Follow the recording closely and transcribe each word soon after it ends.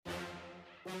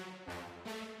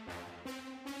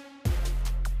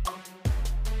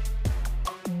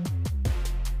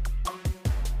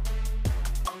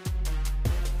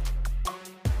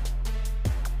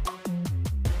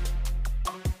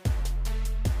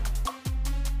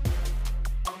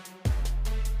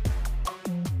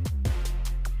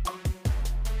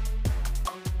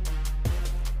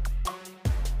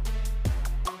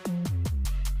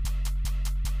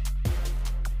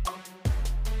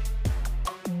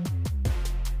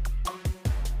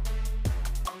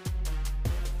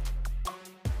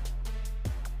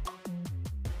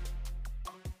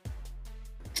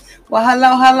Well,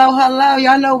 hello, hello, hello.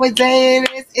 Y'all know what day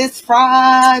it is. It's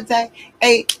Friday.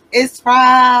 Hey, it's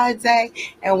Friday.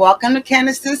 And welcome to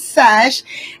Canister Sesh.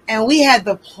 And we had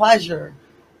the pleasure.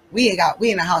 We in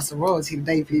the house of royalty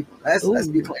today, people. Let's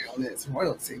be clear on this.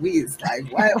 Royalty. We is like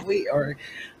what we are.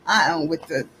 I am with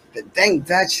the dang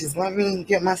Duchess. Let me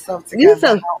get myself together. You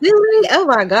so silly. Oh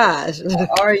my gosh.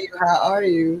 How are you? How are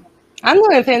you? I'm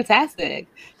doing fantastic.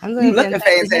 You looking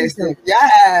fantastic.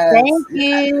 Yes. Thank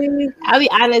you. I'll be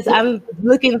honest, I'm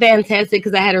looking fantastic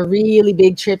because I had a really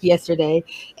big trip yesterday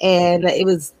and it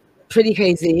was pretty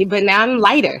crazy. But now I'm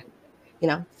lighter, you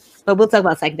know. But we'll talk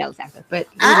about psychedelics after. But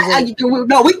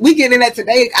we get in that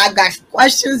today. I got some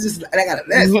questions. I got a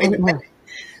list.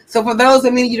 So for those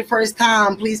that meet you the first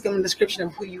time, please give them a description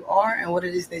of who you are and what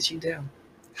it is that you do.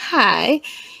 Hi.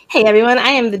 Hey everyone,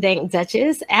 I am the Dank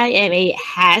Duchess. I am a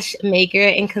hash maker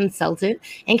and consultant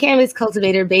and cannabis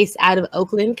cultivator based out of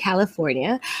Oakland,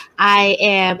 California. I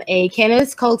am a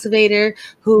cannabis cultivator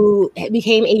who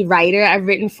became a writer. I've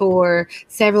written for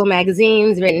several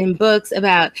magazines, written in books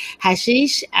about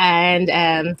hashish,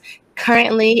 and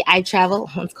currently I travel,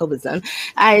 once COVID's done,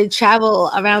 I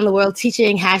travel around the world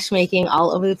teaching hash making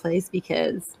all over the place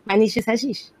because my niche is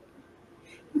hashish.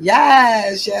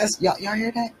 Yes. Y'all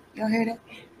hear that? Y'all hear that?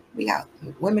 We got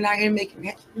women out here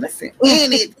making. Listen,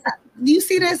 do you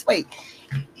see this? Wait.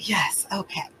 Yes.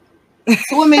 Okay.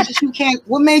 So what made you choose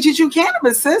What made you choose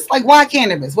cannabis, sis? Like, why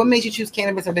cannabis? What made you choose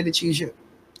cannabis, or did it choose you?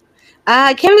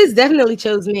 Cannabis definitely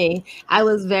chose me. I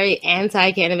was very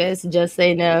anti-cannabis, just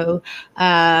say no.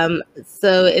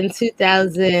 So in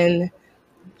 2000,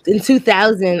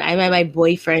 I met my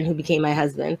boyfriend who became my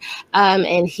husband.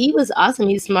 And he was awesome.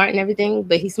 He was smart and everything,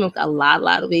 but he smoked a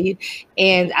lot of weed.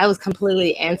 And I was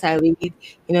completely anti-weed,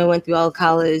 went through all of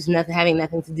college, having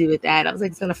nothing to do with that. I was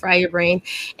like, it's going to fry your brain.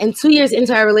 And 2 years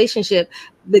into our relationship,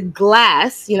 the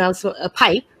glass, so a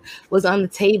pipe was on the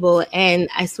table. And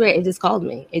I swear it just called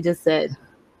me. It just said,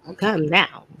 come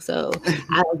now. So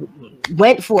I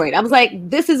went for it. I was like,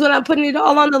 this is when I'm putting it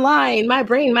all on the line. My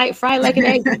brain might fry like an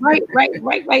egg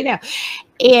right now.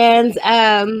 And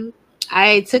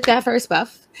I took that first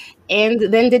puff and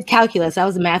then did calculus. I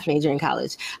was a math major in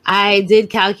college. I did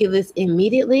calculus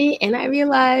immediately and I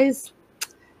realized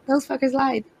those fuckers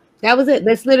lied. That was it.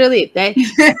 That's literally it. They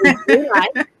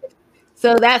lied.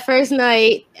 So that first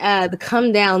night, the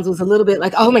come downs was a little bit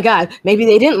like, oh my God, maybe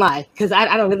they didn't lie. Because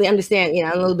I don't really understand,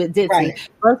 I'm a little bit ditzy. Right.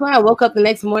 Once when I woke up the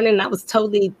next morning, I was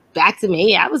totally back to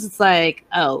me. I was just like,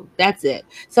 oh, that's it.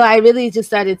 So I really just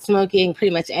started smoking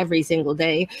pretty much every single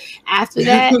day. After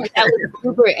that, that was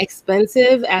super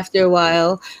expensive after a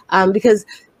while because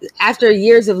after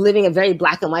years of living a very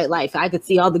black and white life, I could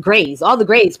see all the grays,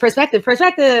 perspective.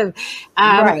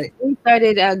 Right. We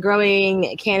started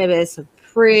growing cannabis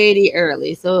pretty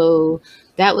early. So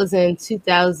that was in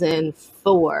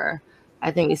 2004. I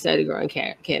think we started growing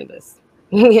cannabis.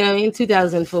 You know what I mean?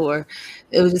 2004.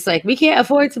 It was just like, we can't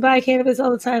afford to buy cannabis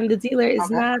all the time. The dealer is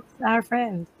not our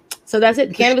friend. So that's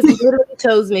it. Cannabis literally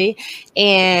chose me.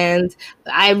 And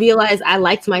I realized I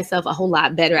liked myself a whole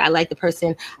lot better. I liked the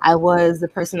person I was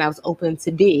open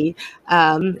to be.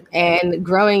 And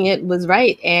growing it was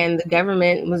right. And the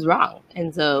government was wrong.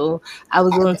 And so I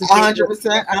was willing to take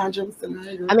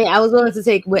 100%. I mean, I was willing to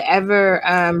take whatever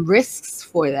risks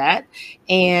for that.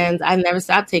 And I never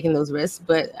stopped taking those risks.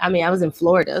 But I mean, I was in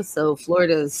Florida. So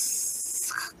Florida's,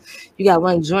 you got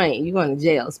one joint, you're going to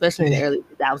jail, especially in the early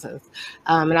 2000s.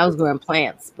 And I was growing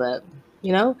plants, but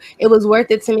it was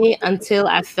worth it to me until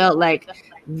I felt like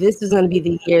this is going to be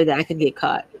the year that I could get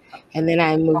caught. And then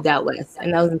I moved out west,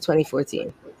 and that was in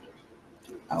 2014.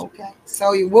 Okay.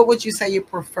 So what would you say your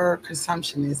preferred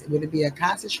consumption is? Would it be a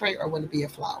concentrate or would it be a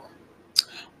flower?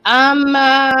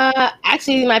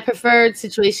 Actually, my preferred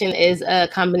situation is a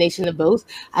combination of both.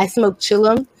 I smoke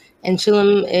chillum. And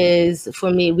chillum is,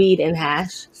 for me, weed and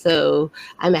hash. So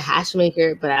I'm a hash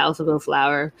maker, but I also go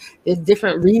flower. There's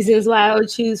different reasons why I would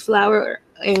choose flower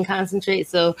and concentrate.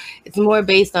 So it's more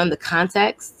based on the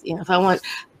context. If I want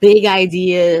big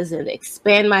ideas and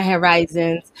expand my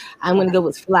horizons, I'm going to go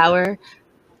with flower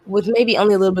with maybe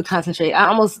only a little bit of concentrate. I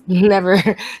almost never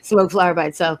smoke flower by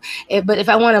itself. But if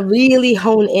I want to really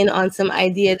hone in on some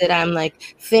idea that I'm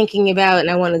like thinking about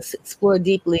and I want to explore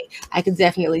deeply, I could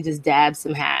definitely just dab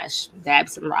some hash, dab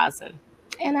some rosin,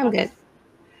 and I'm good.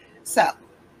 So,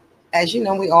 as you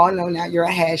know, we all know now you're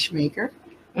a hash maker.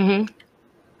 Mm-hmm.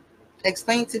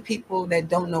 Explain to people that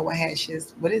don't know what hash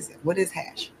is. What is it? What is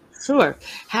hash? Sure.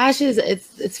 Hash is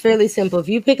it's fairly simple. If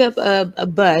you pick up a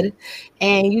bud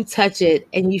and you touch it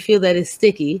and you feel that it's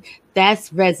sticky,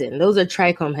 that's resin. Those are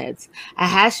trichome heads. A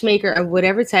hash maker of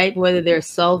whatever type, whether they're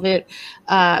solvent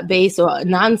based or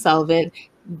non-solvent,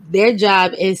 their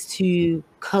job is to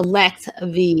collect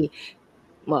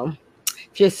well,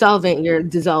 if you're solvent, you're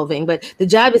dissolving, but the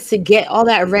job is to get all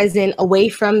that resin away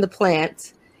from the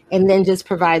plant and then just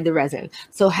provide the resin.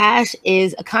 So hash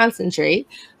is a concentrate,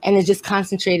 and it's just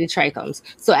concentrated trichomes.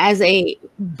 So as a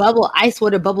ice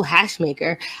water bubble hash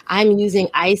maker, I'm using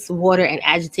ice, water, and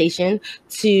agitation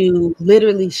to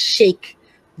literally shake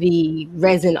the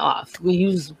resin off. We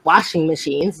use washing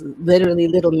machines, literally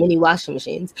little mini washing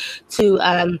machines,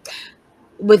 to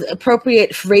with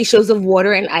appropriate ratios of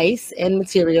water and ice and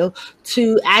material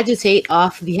to agitate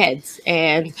off the heads.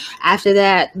 And after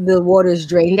that, the water is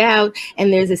drained out,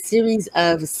 and there's a series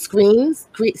of screen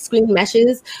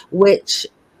meshes, which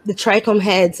the trichome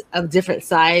heads of different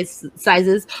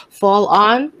sizes fall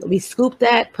on. We scoop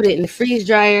that, put it in the freeze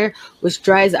dryer, which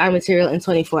dries our material in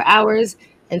 24 hours.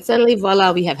 And suddenly,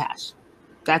 voila, we have hash.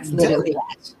 That's literally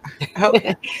hash.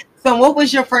 Okay. So what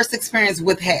was your first experience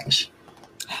with hash?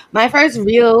 My first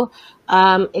real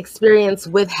experience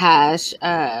with hash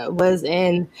was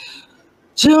in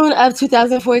June of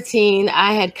 2014.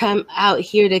 I had come out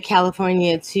here to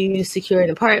California to secure an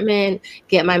apartment,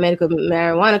 get my medical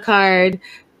marijuana card,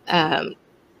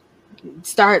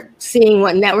 start seeing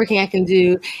what networking I can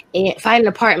do, and find an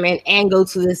apartment and go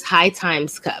to this High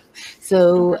Times Cup.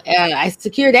 So I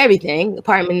secured everything,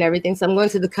 apartment and everything. So I'm going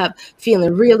to the Cup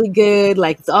feeling really good,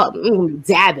 like it's all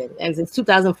dabbing. And it's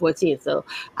 2014, so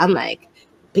I'm like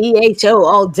BHO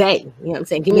all day. You know what I'm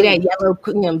saying? Give me that yellow,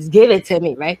 just give it to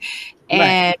me, right?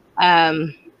 And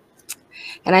and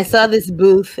I saw this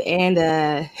booth, and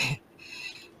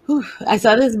I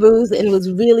saw this booth, and it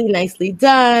was really nicely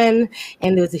done,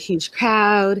 and there was a huge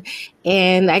crowd,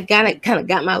 and I kind of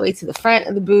got my way to the front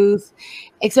of the booth,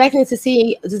 expecting to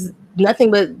see just nothing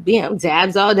but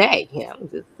dabs all day.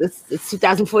 It's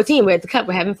 2014. We're at the Cup.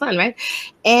 We're having fun, right?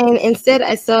 And instead,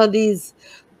 I saw these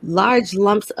large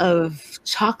lumps of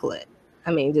chocolate.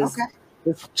 I mean, just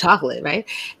chocolate, right?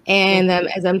 And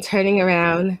as I'm turning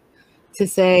around to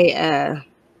say,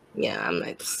 I'm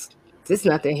like, there's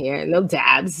nothing here, no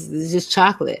dabs, it's just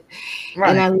chocolate.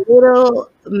 Right. And a little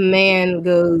man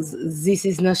goes, "This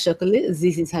is not chocolate,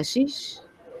 this is hashish."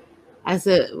 I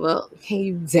said, "Well, can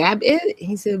you dab it?"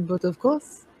 He said, "But of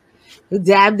course." We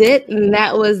dabbed it, and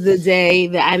that was the day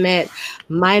that I met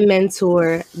my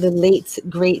mentor, the late,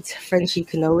 great Frenchie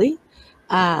Cannoli.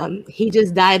 He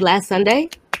just died last Sunday,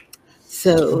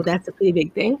 so that's a pretty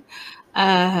big thing.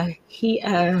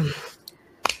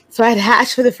 So I had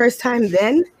hash for the first time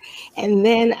then. And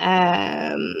then,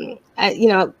 I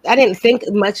didn't think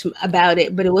much about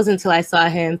it, but it wasn't until I saw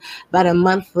him about a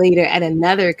month later at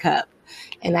another Cup.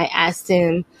 And I asked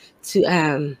him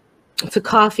to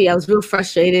coffee. I was real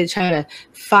frustrated trying to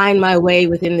find my way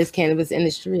within this cannabis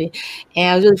industry. And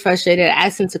I was really frustrated. I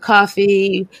asked him to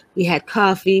coffee. We had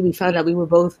coffee. We found out we were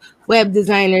both web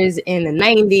designers in the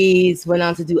 90s, went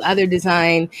on to do other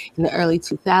design in the early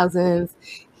 2000s.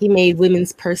 He made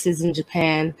women's purses in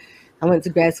Japan. I went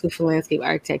to grad school for landscape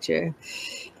architecture.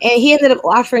 And he ended up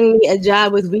offering me a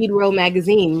job with Weed World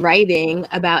magazine writing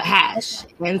about hash.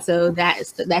 And so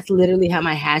that's literally how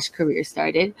my hash career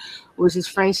started, which is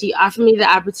Frenchie offered me the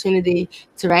opportunity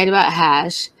to write about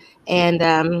hash.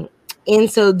 And in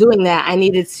so doing that, I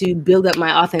needed to build up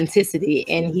my authenticity,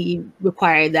 and he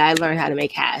required that I learn how to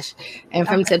make hash. And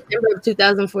from September of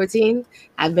 2014,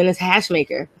 I've been a hash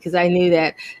maker because I knew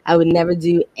that I would never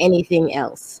do anything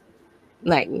else.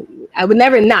 Like, I would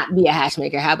never not be a hash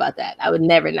maker. How about that? I would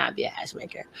never not be a hash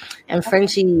maker. And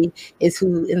Frenchie is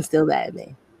who instilled that in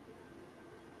me.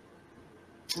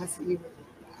 I see.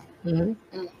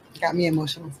 Mm-hmm. Got me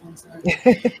emotional. So I'm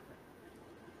sorry.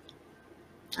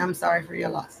 I'm sorry for your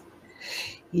loss.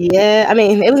 Yeah, I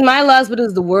mean, it was my loss, but it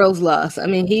was the world's loss. I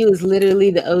mean, he was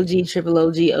literally the OG, triple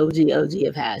OG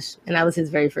of hash, and I was his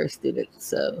very first student.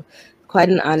 So, quite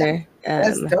an honor.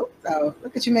 That's dope, though.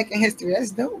 Look at you making history.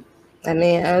 That's dope. I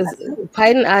mean, I was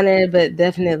quite an honor, but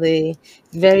definitely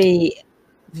very,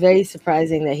 very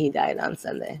surprising that he died on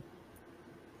Sunday.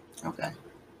 Okay.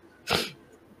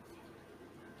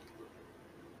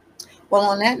 Well,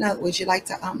 on that note, would you like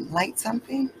to light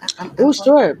something? Oh,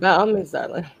 sure. By all means,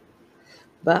 darling.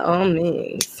 By all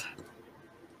means.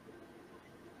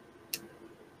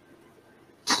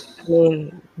 I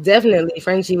mean, definitely,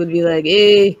 Frenchie would be like,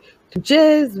 "Hey,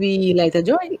 cheers, we light a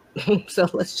joint." So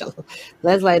let's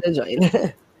light a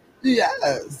joint.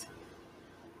 Yes.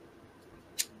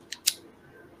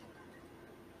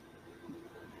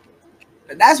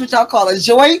 That's what y'all call a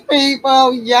joint,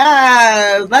 people.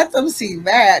 Yes. Let them see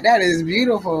that. That is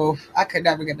beautiful. I could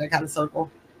never get that kind of circle.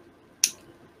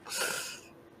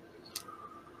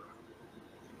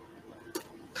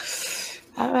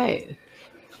 All right.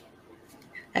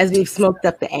 as we've smoked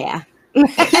up the air.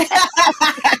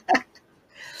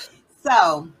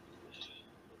 So,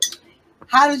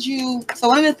 how did you? So,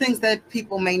 one of the things that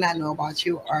people may not know about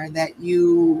you are that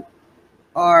you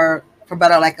are, for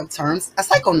better lack of terms, a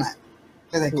psycho nut,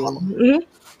 as they call them.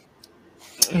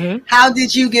 Mm-hmm. Mm-hmm. How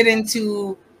did you get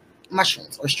into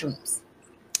mushrooms or shrooms?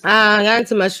 I got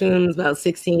into mushrooms about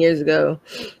 16 years ago.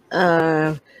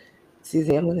 Excuse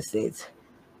me, I'm gonna sneeze.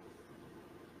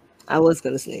 I was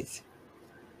gonna sneeze.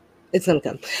 It's gonna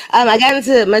come. I got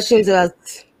into mushrooms about.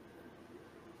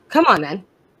 Come on, man.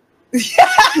 It's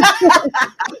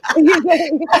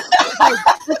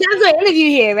my interview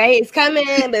here, right? It's coming,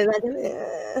 but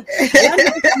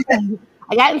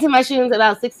I got into mushrooms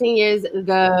about 16 years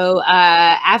ago.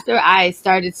 After I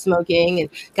started smoking and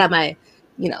got my,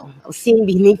 I was seeing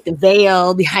beneath the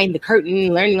veil, behind the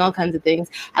curtain, learning all kinds of things.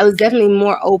 I was definitely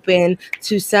more open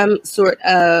to some sort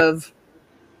of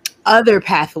other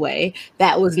pathway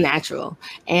that was natural.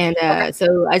 And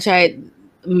so I tried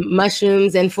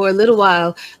mushrooms, and for a little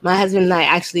while my husband and I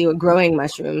actually were growing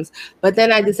mushrooms, but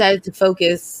then I decided to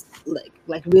focus,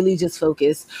 like really just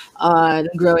focus on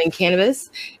growing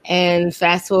cannabis. And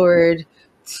fast forward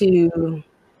to,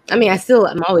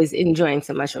 I'm always enjoying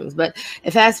some mushrooms, but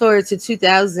fast forward to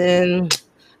 2000,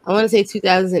 I want to say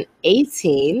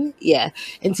 2018. Yeah.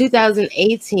 In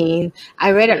 2018,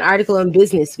 I read an article in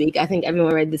Business Week. I think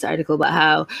everyone read this article about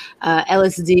how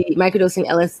LSD, microdosing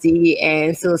LSD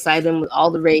and psilocybin was all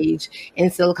the rage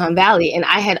in Silicon Valley. And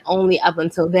I had only up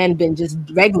until then been just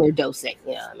regular dosing,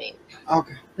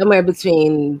 Okay. Somewhere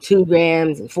between 2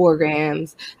 grams and 4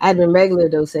 grams. I had been regular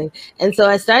dosing. And so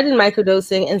I started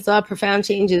microdosing and saw profound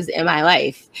changes in my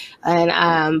life.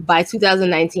 And by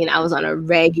 2019, I was on a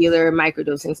regular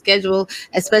microdosing schedule,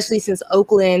 especially since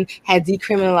Oakland had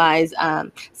decriminalized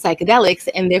psychedelics.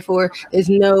 And therefore, there's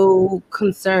no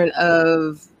concern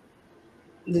of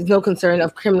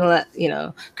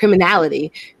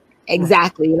criminality.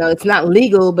 Exactly. It's not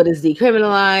legal, but it's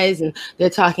decriminalized. And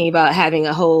they're talking about having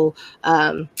a whole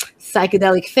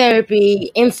psychedelic therapy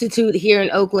institute here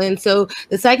in Oakland. So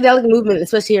the psychedelic movement,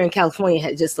 especially here in California,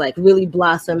 had just like really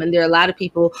blossomed. And there are a lot of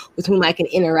people with whom I can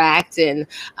interact and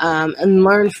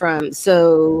learn from.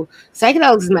 So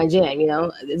psychedelics is my jam,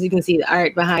 as you can see the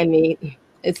art behind me.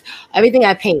 It's everything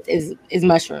I paint is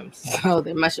mushrooms. So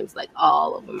there are mushrooms like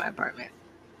all over my apartment.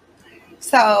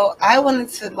 So I wanted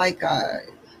to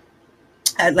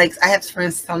I have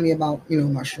friends tell me about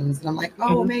mushrooms, and I'm like,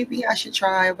 oh, maybe I should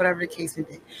try, whatever the case may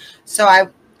be. So I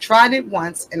tried it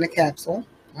once in a capsule,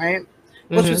 right,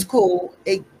 which was cool.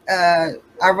 I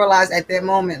realized at that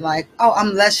moment, like, oh,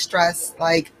 I'm less stressed.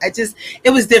 Like,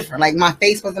 it was different. Like, my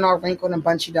face wasn't all wrinkled and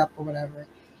bunched up or whatever.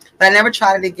 But I never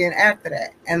tried it again after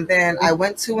that. And then I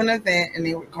went to an event, and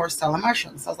they were, of course, selling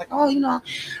mushrooms. So I was like, oh,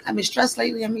 I've been stressed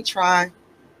lately. Let me try.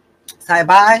 So I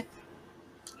buy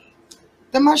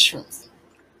the mushrooms.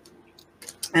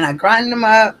 And I grind them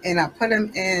up and I put them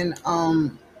in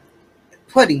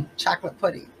pudding, chocolate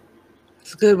pudding.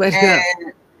 It's a good way to go.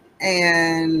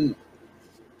 And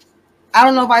I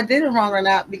don't know if I did it wrong or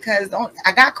not, because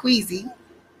I got queasy.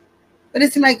 But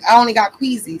it seemed like I only got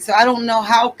queasy. So I don't know,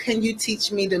 how can you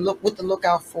teach me to look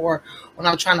out for when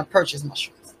I'm trying to purchase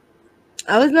mushrooms?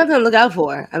 Oh, there's nothing to look out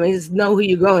for. Just know who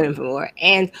you're growing them for.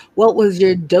 And what was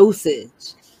your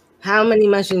dosage? How many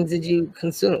mushrooms did you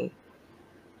consume?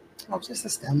 Oh, just a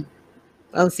stem.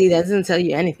 Oh, see, that doesn't tell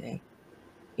you anything.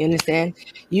 You understand?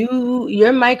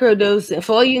 Your microdose,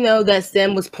 for all you know, that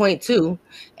stem was 0.2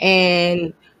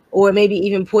 or maybe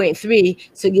even 0.3.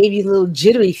 So it gave you a little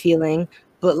jittery feeling,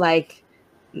 but like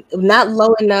not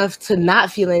low enough to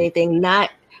not feel anything, not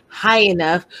high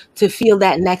enough to feel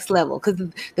that next level. Because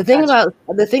the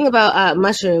thing about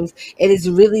mushrooms, it is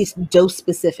really dose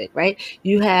specific, right?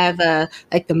 You have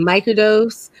like the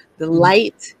microdose, the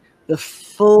light, the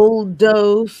full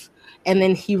dose, and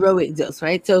then heroic dose,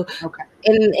 right? So,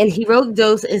 and heroic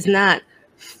dose is not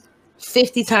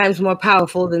 50 times more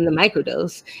powerful than the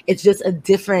microdose. It's just a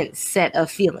different set of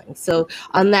feelings. So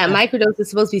on that microdose,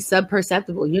 it's supposed to be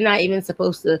sub-perceptible. You're not even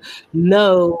supposed to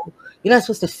know. You're not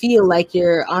supposed to feel like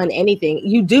you're on anything.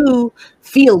 You do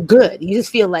feel good. You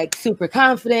just feel like super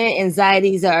confident.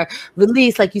 Anxieties are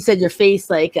released. Like you said, your face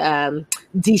like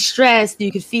de-stressed.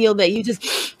 You could feel that you just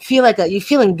feel like you're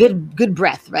feeling good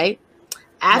breath, right?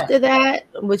 After that,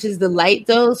 which is the light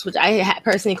dose, which I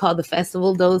personally call the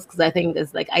festival dose, because I think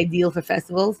that's like ideal for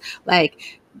festivals,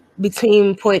 like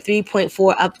between 0.3,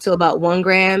 0.4 up to about 1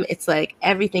 gram. It's like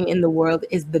everything in the world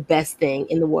is the best thing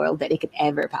in the world that it could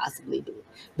ever possibly be.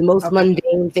 The most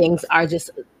mundane things are just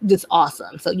just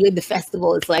awesome. So you're the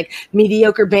festival. It's like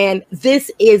mediocre band. This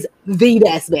is the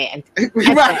best band.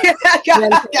 Right.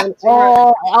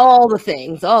 All the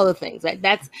things, right?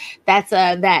 That's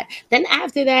that. Then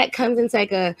after that comes into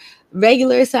like a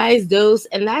regular size dose,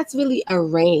 and that's really a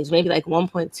range, maybe like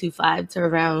 1.25 to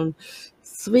around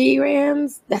 3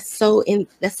 grams. That's so in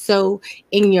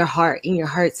your heart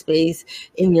space,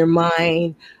 in your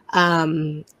mind.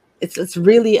 It's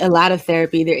really a lot of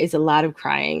therapy. There is a lot of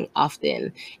crying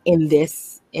often in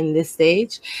this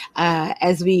stage,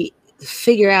 as we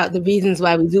figure out the reasons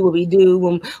why we do what we do,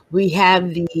 when we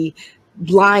have the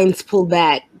blinds pulled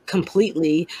back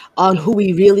completely on who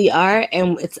we really are,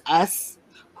 and it's us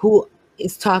who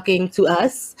is talking to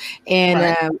us, and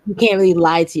Right. you can't really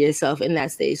lie to yourself in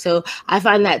that stage. So I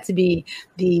find that to be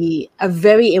a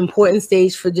very important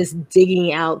stage for just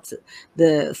digging out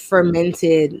the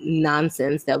fermented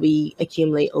nonsense that we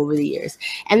accumulate over the years.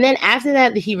 And then after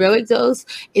that, the heroic dose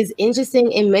is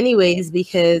interesting in many ways,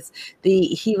 because the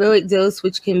heroic dose,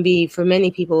 which can be for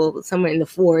many people somewhere in the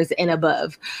 4s and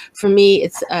above, for me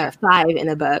it's 5 and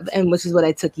above, and which is what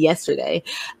I took yesterday.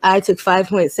 I took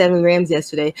 5.7 grams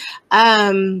yesterday.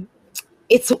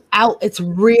 It's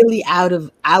really out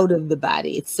of the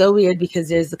body. It's so weird, because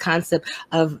there's the concept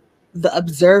of the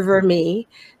observer me,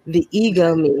 the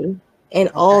ego me, and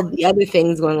all the other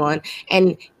things going on.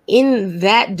 And in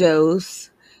that dose,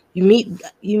 you meet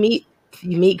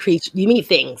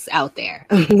things out there.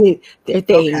 There are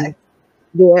things. Okay.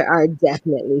 There are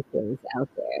definitely things out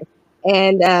there,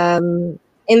 and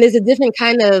there's a different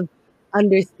kind of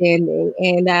understanding.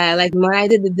 And like when I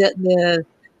did the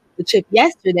trip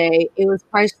yesterday, it was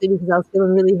partially because I was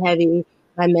feeling really heavy,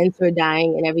 my mentor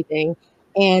dying and everything,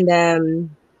 and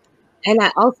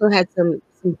I also had some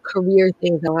career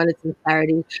things I wanted some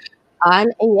clarity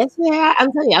on. And yesterday,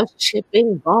 I'm telling you, I was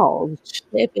chipping balls.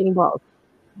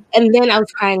 And then I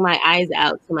was crying my eyes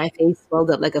out, so my face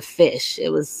swelled up like a fish.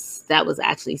 That was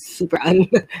actually super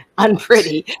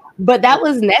unpretty, but that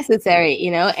was necessary,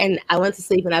 And I went to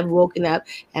sleep, and I've woken up,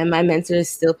 and my mentor is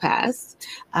still passed,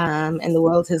 and the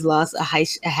world has lost a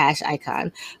hash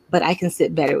icon, but I can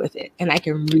sit better with it, and I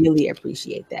can really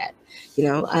appreciate that,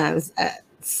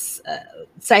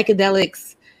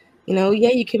 psychedelics. Yeah,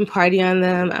 you can party on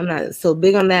them. I'm not so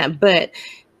big on that, but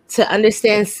to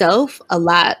understand self a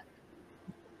lot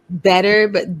better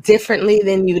but differently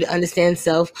than you would understand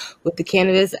self with the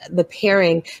cannabis, the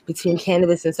pairing between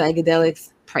cannabis and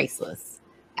psychedelics, priceless.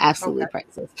 Absolutely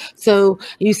priceless. So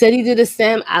you said you did a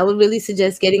stem. I would really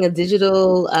suggest getting a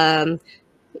digital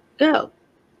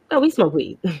we smoke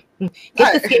weed. Get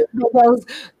the scale that goes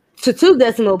to 2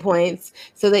 decimal points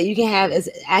so that you can have as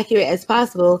accurate as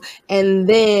possible, and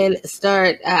then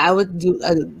start I would do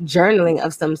a journaling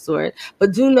of some sort.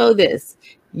 But do know this,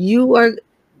 you are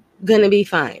gonna be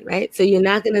fine, right? So you're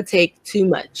not gonna take too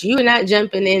much. You're not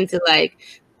jumping into like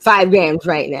 5 grams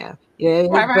right now,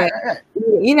 Right.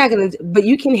 You're not gonna, but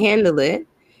you can handle it,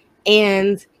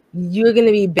 and you're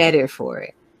gonna be better for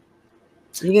it.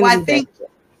 Well, I think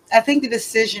the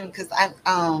decision, because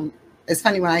it's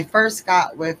funny, when I first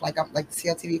got with like the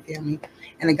CLTV family,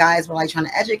 and the guys were like trying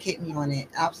to educate me on it,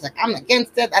 I was like, I'm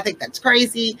against it. I think that's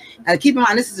crazy. Now keep in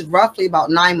mind, this is roughly about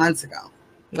 9 months ago.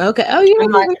 Okay. Oh, you know,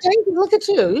 look at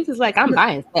you. You're just like, I'm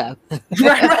buying stuff.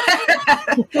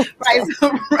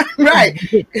 Right.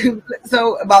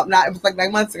 So it was like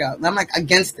 9 months ago. And I'm like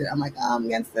against it. I'm like, oh, I'm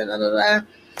against it.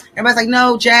 Everybody's like,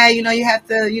 no, Jay, you have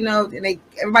to, and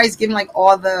everybody's giving like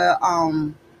all the,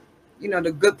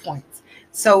 the good points.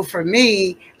 So for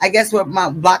me, I guess what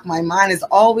blocked my mind is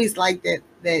always like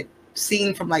that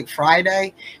scene from like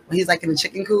Friday when he's like in the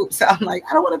chicken coop. So I'm like,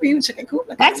 I don't want to be in the chicken coop.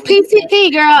 Like, that's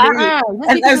PCP, girl.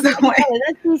 That's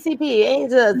PCP.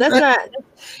 That's not.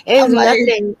 It's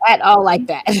nothing at all like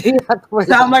that. So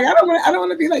I'm like, I don't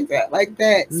want to be like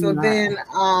that. So then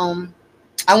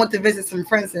I went to visit some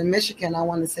friends in Michigan. I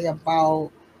want to say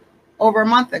about over a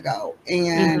month ago,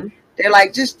 and they're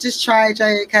like, just try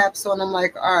J capsule. And I'm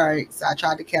like, all right. So I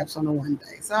tried the capsule on one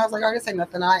day. So I was like, I guess ain't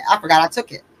nothing. I forgot I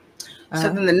took it. So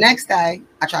then the next day,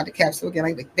 I tried the capsule again.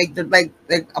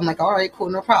 I'm like, all right, cool,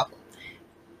 no problem.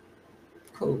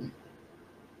 Cool.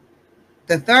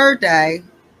 The third day,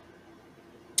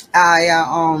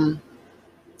 I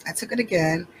took it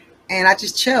again, and I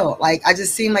just chilled. Like, I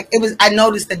just seemed like I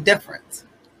noticed the difference.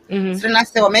 So then I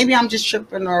said, well, maybe I'm just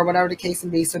tripping or whatever the case may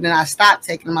be. So then I stopped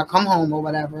taking them. I come home or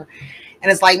whatever.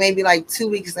 And it's like maybe like 2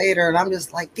 weeks later, and I'm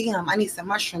just like, damn, I need some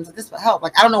mushrooms. This will help.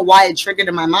 Like, I don't know why it triggered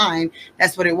in my mind.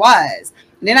 That's what it was.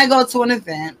 And then I go to an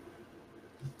event,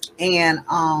 and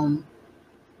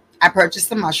I purchased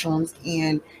the mushrooms,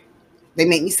 and they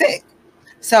make me sick.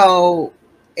 So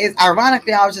it's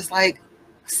ironically, I was just like,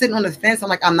 sitting on the fence. I'm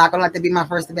like, I'm not gonna let that be my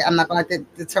first debate. I'm not gonna let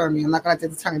that deter me. I'm not gonna let that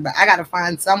deter me. But I gotta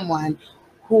find someone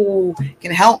who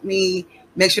can help me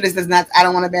make sure this does not. I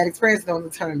don't want a bad experience. Don't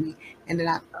deter me. And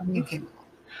then you came along.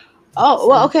 Oh,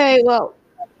 well, okay. Well,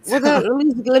 then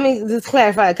let me just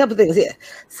clarify a couple things here.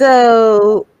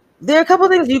 So there are a couple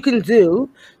things you can do.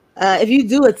 If you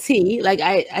do a tea, like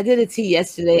I did a tea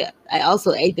yesterday. I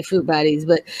also ate the fruit bodies,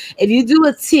 but if you do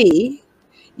a tea,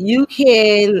 you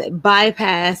can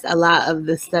bypass a lot of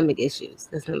the stomach issues.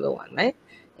 That's number one, right?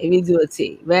 If you do a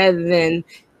tea, rather than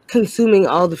consuming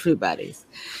all the fruit bodies.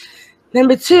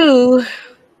 Number two,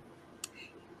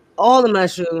 all the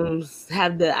mushrooms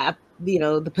have the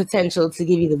the potential to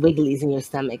give you the wigglies in your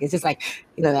stomach. It's just like,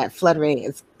 that fluttering.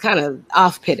 It's kind of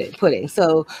off-putting.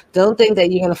 So don't think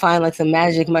that you're gonna find like some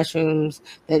magic mushrooms.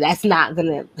 That's not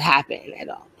gonna happen at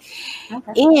all.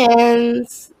 Okay. And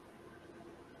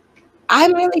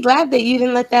I'm really glad that you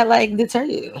didn't let that like deter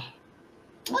you.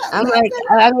 I'm like,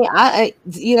 I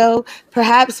mean,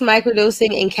 perhaps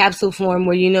microdosing in capsule form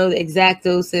where the exact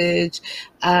dosage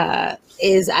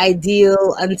is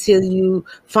ideal until you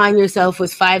find yourself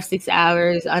with 5-6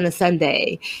 hours on a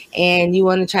Sunday and you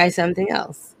want to try something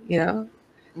else,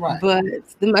 Right. But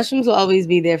the mushrooms will always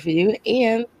be there for you,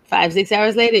 and 5-6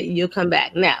 hours later, you'll come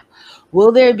back. Now,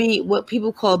 will there be what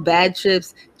people call bad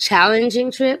trips,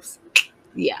 challenging trips?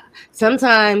 Yeah.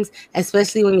 Sometimes,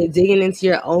 especially when you're digging into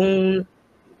your own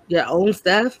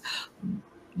stuff,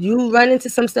 you run into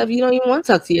some stuff you don't even want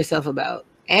to talk to yourself about.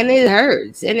 And it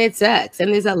hurts and it sucks.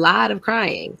 And there's a lot of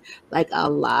crying, like a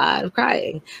lot of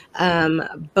crying.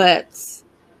 But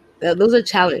those are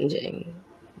challenging,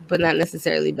 but not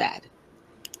necessarily bad.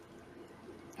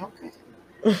 Okay.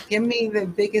 Give me the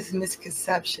biggest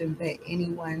misconception that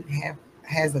anyone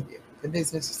has of you. The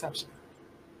biggest misconception.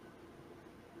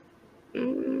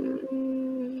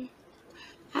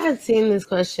 I had seen this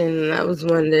question and I was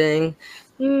wondering.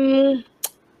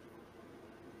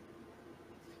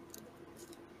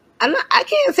 I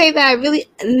can't say that I really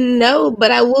know,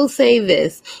 but I will say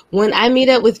this. When I meet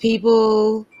up with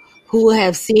people who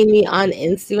have seen me on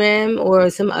Instagram or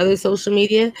some other social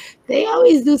media, they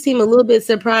always do seem a little bit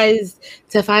surprised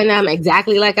to find out I'm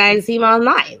exactly like I seem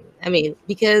online. I mean,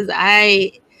 because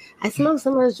I smoke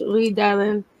so much weed,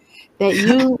 darling, that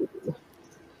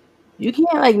you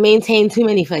can't like maintain too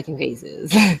many fucking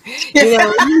faces. You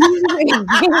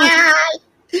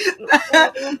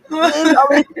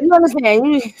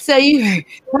understand? So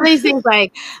one of these things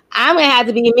like, I'm gonna have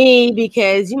to be me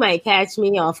because you might catch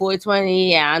me on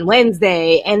 420 on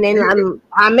Wednesday, and then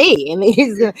I'm me. And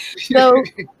so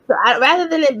rather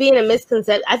than it being a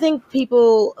misconception, I think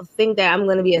people think that I'm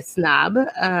gonna be a snob.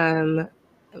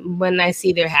 When I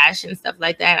see their hash and stuff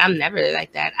like that, I'm never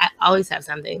like that. I always have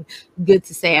something good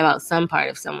to say about some part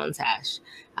of someone's hash.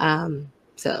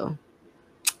 So,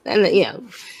 and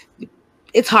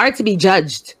it's hard to be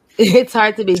judged. It's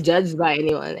hard to be judged by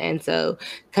anyone. And so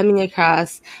coming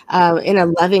across in a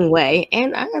loving way,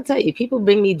 and I'm going to tell you, people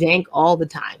bring me dank all the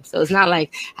time. So it's not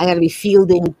like I got to be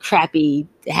fielding crappy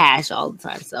hash all the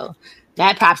time. So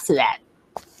that props to that.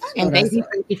 And thank you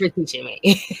for teaching me.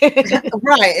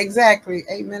 Right, exactly.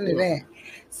 Amen to that.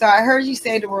 So I heard you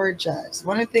say the word judge.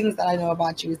 One of the things that I know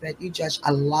about you is that you judge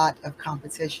a lot of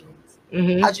competitions.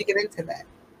 Mm-hmm. How'd you get into that?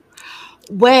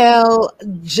 Well,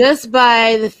 just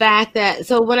by the fact that,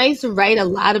 so when I used to write a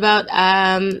lot about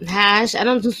hash, I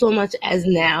don't do so much as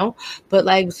now, but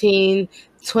like between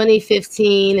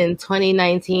 2015 and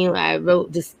 2019, I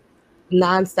wrote just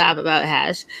nonstop about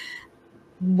hash.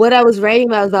 What I was writing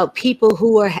about was about people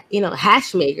who are,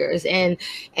 hash makers. And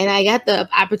I got the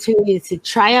opportunity to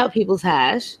try out people's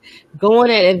hash, go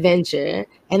on an adventure,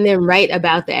 and then write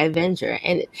about the adventure.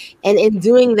 And in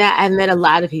doing that, I've met a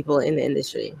lot of people in the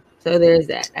industry. So there's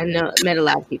that. I met a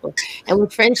lot of people. And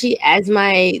with Frenchie as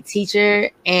my teacher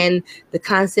and the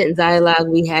constant dialogue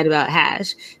we had about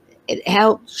hash, it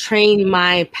helped train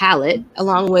my palate,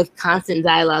 along with constant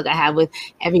dialogue I have with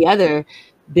every other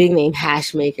big name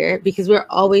hash maker, because we're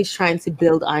always trying to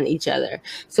build on each other.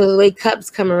 So the way cups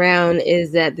come around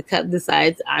is that the cup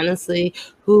decides honestly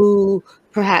who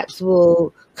perhaps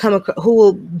will who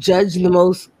will judge the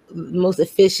most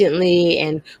efficiently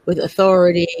and with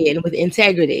authority and with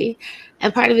integrity.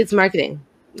 And part of it's marketing.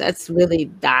 That's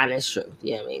really the honest truth.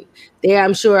 You know what I mean? There,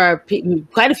 I'm sure, are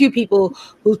quite a few people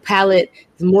whose palate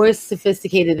is more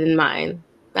sophisticated than mine,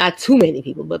 not too many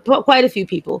people, but quite a few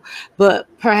people, but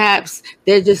perhaps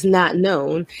they're just not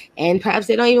known, and perhaps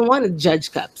they don't even want to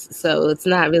judge cups. So it's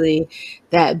not really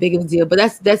that big of a deal, but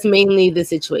that's mainly the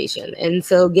situation. And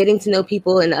so getting to know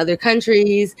people in other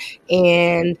countries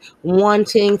and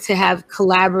wanting to have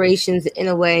collaborations in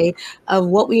a way of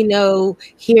what we know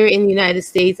here in the United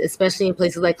States, especially in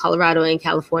places like Colorado and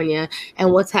California,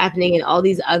 and what's happening in all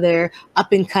these other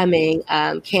up and coming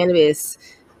cannabis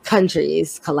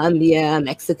countries, Colombia,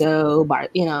 Mexico,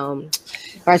 Barcelona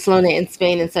and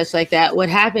Spain and such like that. What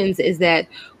happens is that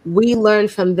we learn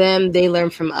from them, they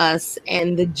learn from us,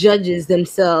 and the judges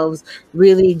themselves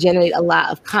really generate a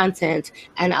lot of content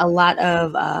and a lot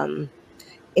of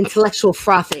intellectual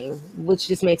frothing, which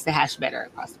just makes the hash better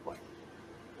across the board.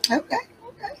 Okay.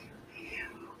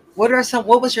 What was some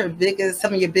of your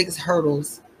biggest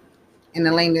hurdles in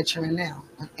the lane that you're in now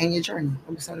and your journey?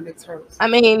 What were some of the biggest hurdles? I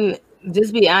mean,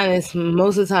 just be honest,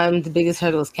 most of the time the biggest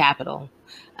hurdle is capital.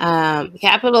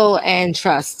 Capital and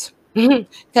trust.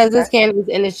 Because this cannabis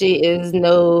industry is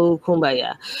no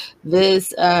kumbaya.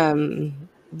 This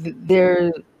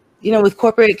with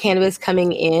corporate cannabis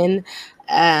coming in,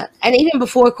 and even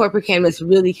before corporate cannabis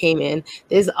really came in,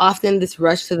 there's often this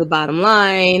rush to the bottom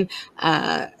line,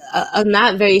 a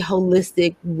not very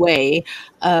holistic way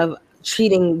of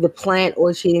treating the plant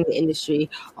or treating the industry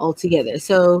altogether.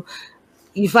 So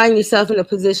you find yourself in a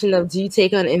position of, do you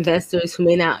take on investors who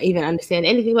may not even understand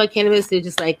anything about cannabis? They're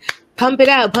just like, pump it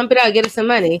out, get us some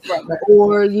money. Right.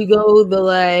 Or you go the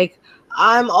like,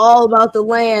 I'm all about the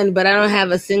land, but I don't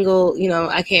have a single,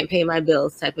 I can't pay my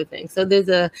bills type of thing. So there's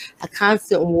a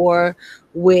constant war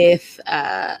with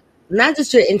not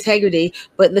just your integrity,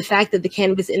 but the fact that the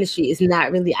cannabis industry is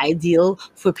not really ideal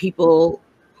for people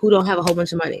who don't have a whole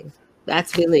bunch of money.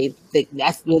 That's really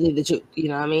the truth. You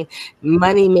know what I mean?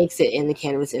 Money makes it in the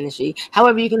cannabis industry.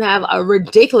 However, you can have a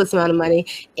ridiculous amount of money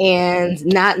and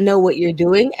not know what you're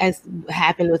doing, as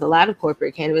happened with a lot of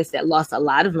corporate cannabis that lost a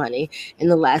lot of money in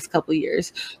the last couple of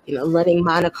years, running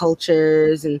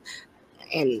monocultures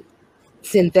and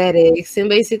synthetics, and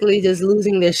basically just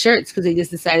losing their shirts because they just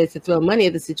decided to throw money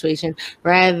at the situation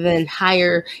rather than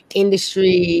hire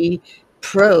industry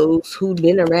pros who'd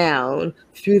been around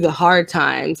through the hard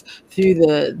times, through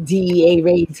the DEA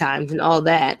raid times and all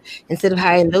that. Instead of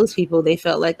hiring those people, they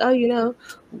felt like, oh,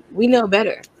 we know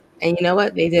better. And you know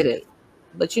what? They didn't.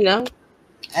 But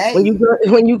hey,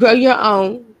 when you grow your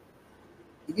own,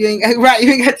 you ain't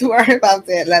got to worry about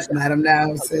that. Let them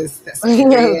know, sis. That's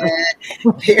period.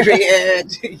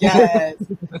 Yes.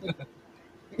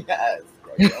 Yes.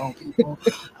 Grow your own people.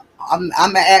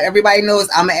 Everybody knows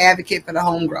I'm an advocate for the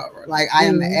home grower. Like, I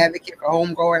am an advocate for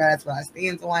home grower. That's what I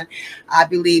stand on. I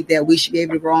believe that we should be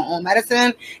able to grow our own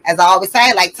medicine. As I always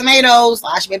say, like tomatoes,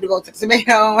 I should be able to go to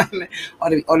tomato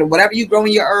or whatever you grow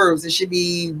in your herbs. It should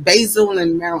be basil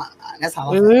and marijuana. That's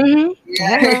how I feel.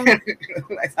 Yeah.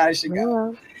 That's how it should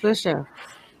go. Yeah, for sure.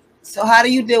 So how do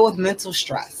you deal with mental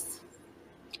stress?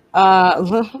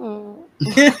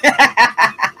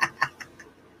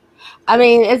 I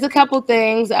mean, it's a couple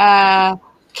things.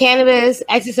 Cannabis,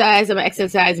 exercise. I'm an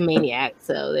exercise maniac,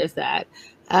 so there's that.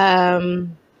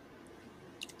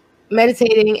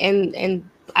 Meditating and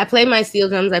I play my steel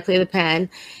drums. I play the pan.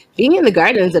 Being in the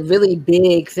garden is a really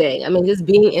big thing. I mean, just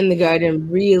being in the garden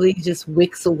really just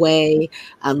wicks away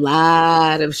a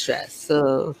lot of stress.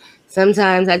 So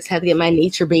sometimes I just have to get my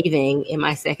nature bathing in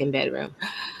my second bedroom.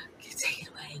 Take it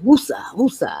away. Woosa,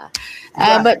 woosa.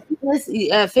 But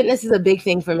fitness is a big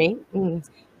thing for me.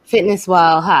 Fitness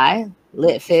while high,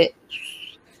 lit fit,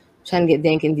 trying to get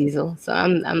dank and diesel. So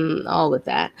I'm all with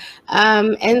that.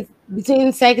 And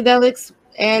between psychedelics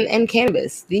and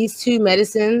cannabis, these two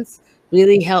medicines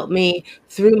really help me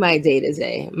through my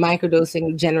day-to-day.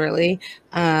 Microdosing generally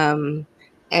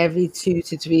every 2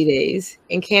 to 3 days.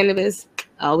 And cannabis,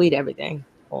 I'll eat everything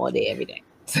all day, every day.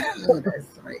 I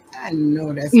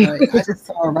know that's right. I just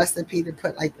saw a recipe to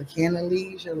put like the canna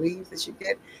leaves, your leaves that you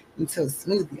get into a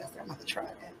smoothie. I said, I'm going to try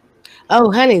that.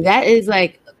 Oh, honey,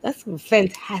 that's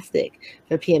fantastic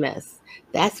for PMS.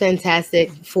 That's fantastic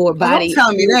for body. Don't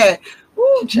tell me that.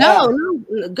 Ooh,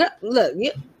 no, girl, look,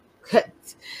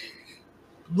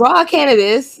 raw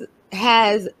cannabis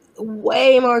has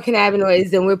way more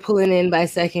cannabinoids than we're pulling in by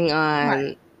sucking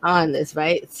on this,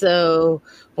 right? So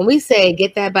when we say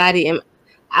get that body in,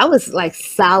 I was like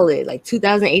solid, like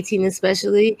 2018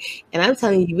 especially, and I'm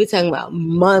telling you, we're talking about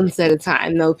months at a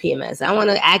time, no PMS. I want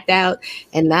to act out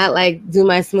and not like do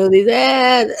my smoothies.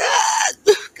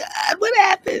 God, what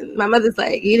happened? My mother's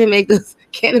like, you didn't make those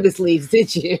cannabis leaves,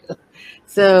 did you?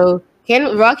 So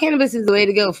Raw cannabis is the way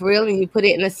to go for real. And you put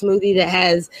it in a smoothie that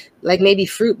has like maybe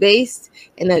fruit based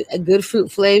and a good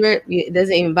fruit flavor. It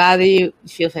doesn't even bother you. You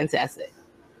feel fantastic.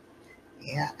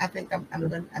 Yeah, I think I'm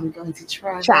going to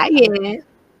try Try that. I'm it.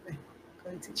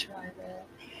 going to try that.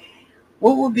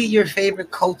 What would be your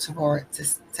favorite cultivar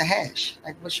to hash?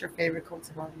 Like, what's your favorite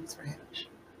cultivar to use for hash?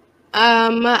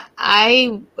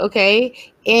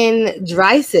 In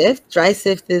dry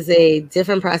sift is a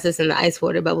different process than the ice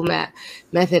water bubble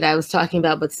method I was talking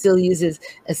about, but still uses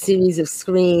a series of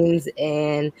screens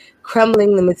and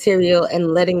crumbling the material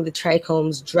and letting the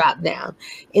trichomes drop down.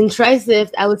 In dry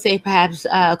sift, I would say perhaps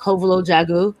Covelo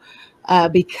Jagu,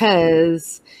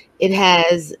 because it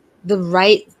has the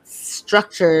right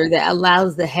structure that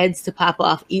allows the heads to pop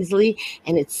off easily,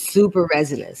 and it's super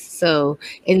resinous. So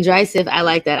in dry sift, I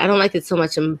like that. I don't like it so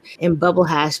much in bubble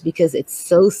hash because it's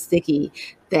so sticky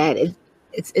that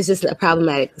it's just a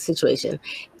problematic situation.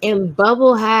 In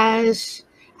bubble hash,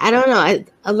 I don't know.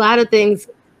 A lot of things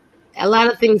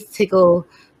tickle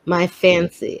my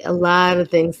fancy. A lot of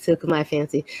things tickle my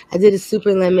fancy. I did not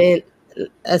super lemon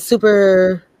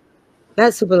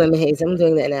haze. I'm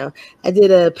doing that now. I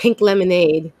did a pink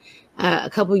lemonade a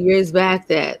couple years back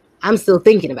that I'm still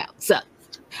thinking about. So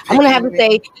I'm gonna have to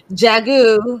say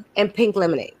Jagu and pink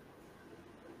lemonade.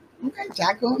 Okay,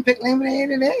 Jagu and pink lemonade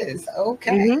it is.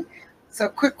 Okay. Mm-hmm. So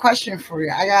quick question for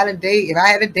you. I got a date. If I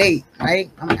had a date,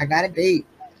 right? I got a date.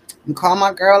 You call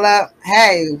my girl up.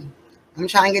 Hey, I'm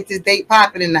trying to get this date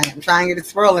popping tonight. I'm trying to get it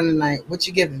swirling tonight. What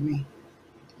you giving me?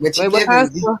 What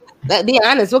be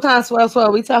honest. What kind of swirl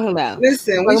are we talking about?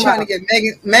 Listen, we trying to get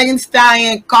Megan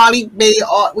Stallion, Cardi B,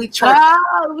 or we trying.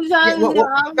 We trying to throw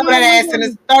that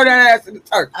ass in the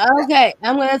turkey. Okay,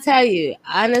 I'm gonna tell you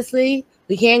honestly.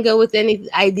 We can't go with any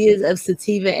ideas of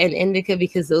sativa and indica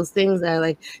because those things are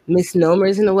like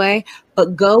misnomers in a way.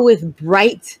 But go with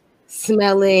bright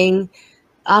smelling,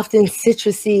 often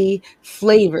citrusy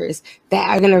flavors that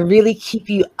are going to really keep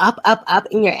you up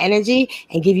in your energy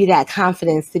and give you that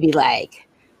confidence to be like,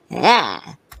 yeah.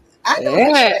 I know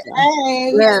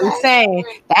what I'm saying.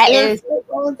 That is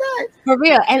for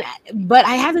real. But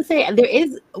I have to say, there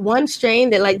is one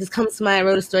strain that like just comes to mind. I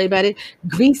wrote a story about it.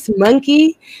 Grease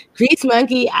Monkey.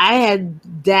 I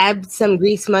had dabbed some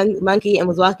Grease Monkey and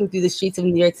was walking through the streets of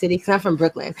New York City because I'm from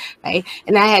Brooklyn, right?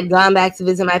 And I had gone back to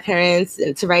visit my parents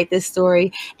and to write this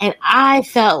story. And I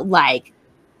felt like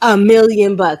 $1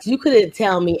 million. You couldn't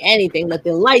tell me anything. Like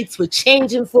the lights were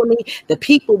changing for me. The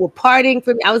people were partying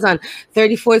for me. I was on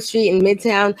 34th Street in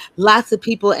Midtown, lots of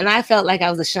people, and I felt like I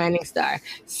was a shining star.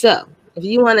 So if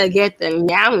you want to get the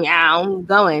meow meow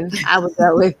going, I would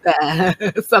go with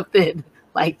something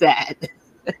like that.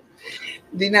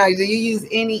 Do you use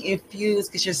any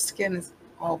infused, because your skin is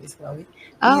always glowy?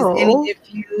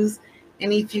 Use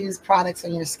any infused products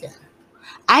on your skin?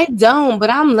 I don't, but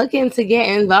I'm looking to get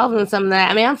involved in some of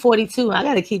that. I mean, I'm 42. I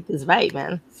got to keep this right,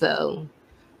 man. So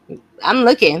I'm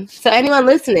looking. So anyone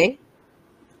listening,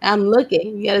 I'm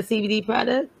looking. You got a CBD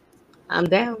product? I'm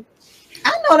down.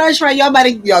 I know that's right. Y'all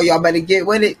better get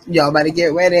with it.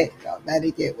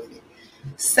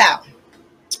 So,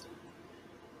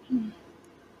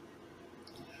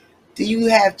 do you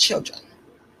have children?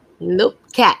 Nope.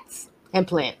 Cats and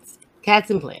plants.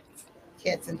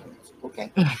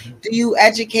 Okay. Do you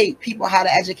educate people how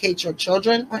to educate your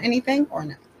children on anything or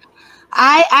no?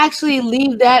 I actually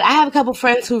leave that. I have a couple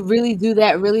friends who really do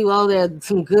that really well. There are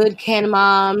some good can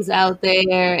moms out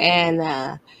there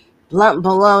and blunt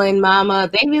blowing mama.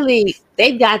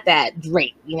 They've got that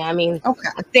great. You know what I mean? Okay.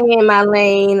 I stay in my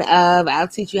lane of I'll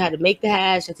teach you how to make the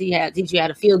hash. I'll teach you how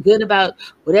to feel good about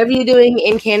whatever you're doing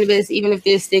in cannabis, even if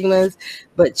there's stigmas.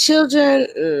 But children,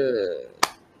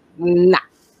 nah.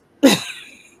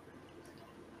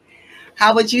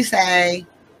 How would you say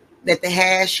that the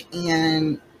hash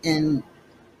and the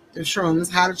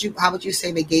shrooms, how would you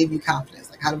say they gave you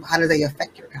confidence? Like how do they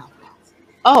affect your confidence?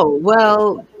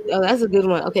 That's a good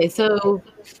one. Okay, so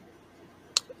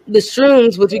the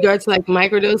shrooms with regard to like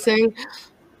microdosing,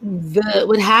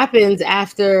 what happens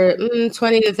after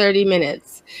 20 to 30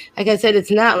 minutes, like I said,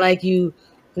 it's not like you're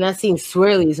not seeing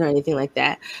swirlies or anything like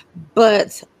that,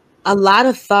 but a lot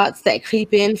of thoughts that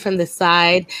creep in from the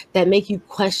side that make you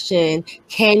question,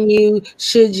 can you,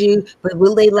 should you, but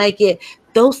will they like it?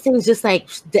 Those things just like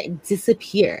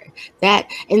disappear.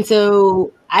 And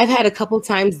so I've had a couple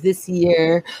times this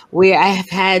year where I have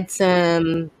had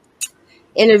some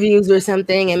interviews or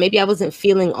something, and maybe I wasn't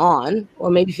feeling on,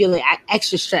 or maybe feeling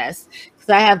extra stressed because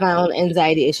I have my own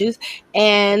anxiety issues,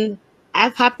 and I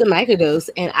popped the microdose,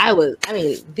 and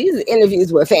these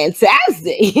interviews were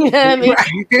fantastic. You know what I mean?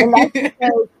 Right.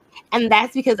 And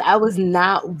that's because I was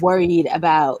not worried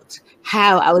about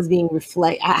how I was being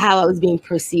how I was being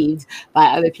perceived by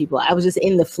other people. I was just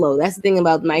in the flow. That's the thing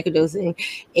about microdosing.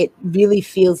 It really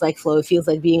feels like flow. It feels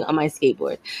like being on my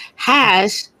skateboard.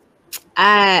 Hash,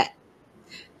 uh,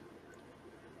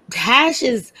 hash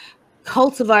is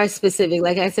cultivar specific.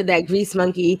 Like I said, that grease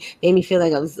monkey made me feel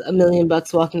like I was $1 million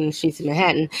walking the streets of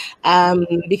Manhattan.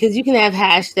 Because you can have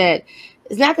hash that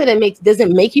it's not that it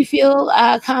doesn't make you feel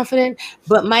confident,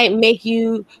 but might make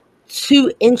you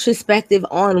too introspective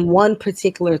on one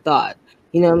particular thought.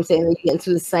 You know what I'm saying? You get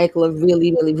into the cycle of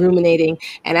really, really ruminating.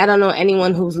 And I don't know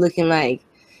anyone who's looking like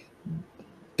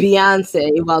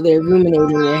Beyonce while they're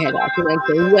ruminating their head off. You know what I'm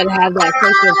saying? You gotta have that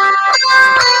sense of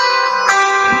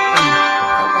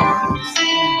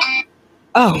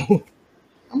oh.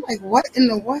 I'm like, what in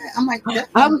the what? I'm like,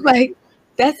 I was like,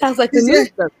 that sounds like the news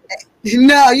stuff.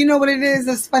 No, you know what it is?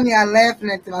 It's funny. I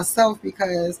laughing at myself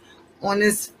because on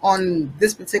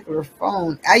this particular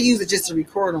phone, I use it just to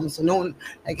record them, so no one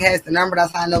like has the number.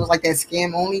 That's how I know it's like that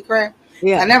scam only crap.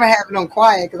 Yeah, I never have it on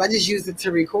quiet because I just use it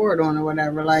to record on or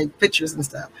whatever, like pictures and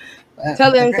stuff. But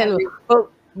totally understandable. But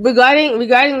regarding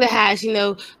the hash, you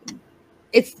know,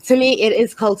 it's to me it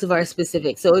is cultivar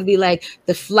specific. So it'd be like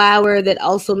the flower that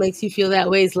also makes you feel that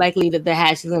way is likely that the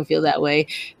hash is gonna feel that way,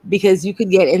 because you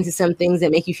could get into some things that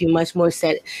make you feel much more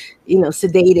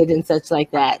sedated and such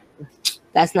like that.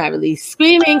 That's not really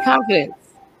screaming confidence.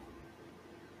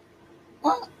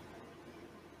 Well,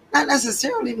 not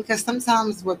necessarily, because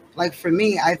sometimes for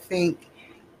me, I think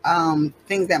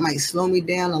things that might slow me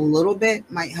down a little bit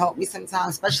might help me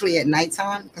sometimes, especially at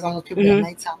nighttime, because I'm with people at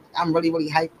nighttime. I'm really, really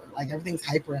hyper. Like everything's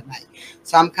hyper at night.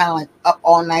 So I'm kind of like up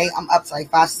all night. I'm up to like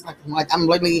 5, 6 o'clock. Like I'm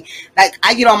literally like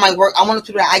I get all my work. I'm one of the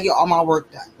people that I get all my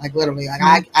work done. Like literally,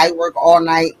 like I work all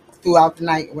night throughout the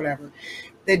night or whatever.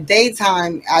 The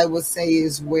daytime I would say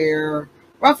is where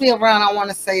roughly around, I want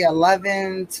to say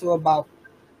 11 to about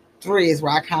 3 is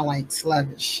where I kind of like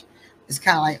sluggish. It's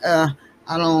kind of like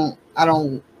I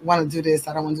don't want to do this.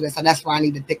 I don't want to do this. So that's why I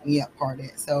need to pick me up part of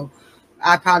it. So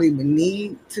I probably would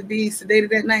need to be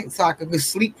sedated at night so I could go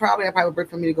sleep. Probably I probably would break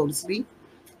for me to go to sleep,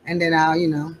 and then I'll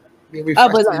be refreshed. Oh,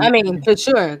 but I mean for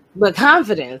sure. But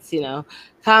confidence,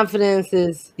 confidence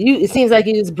is you. It seems like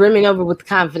you're just brimming over with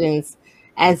confidence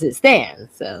as it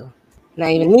stands. So not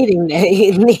even needing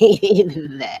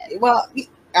that. Well,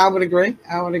 I would agree.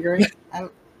 I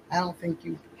don't think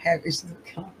you have issues with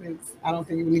confidence. I don't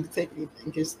think you need to take anything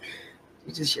because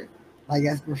you just should. Like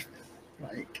that's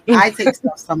like I take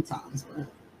stuff sometimes, but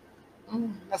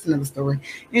that's another story.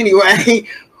 Anyway,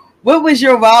 what was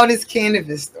your wildest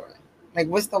cannabis story? Like,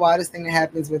 what's the wildest thing that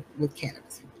happens with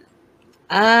cannabis?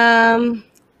 I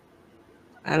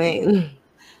mean,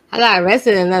 I got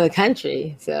arrested in another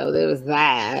country, so there was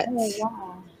that. Oh,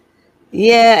 wow.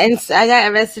 Yeah, and I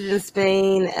got arrested in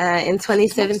Spain in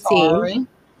 2017.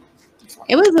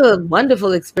 It was a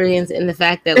wonderful experience in the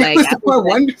fact that like it was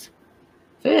wonderful.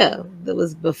 Yeah, that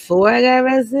was before I got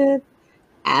arrested,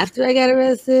 after I got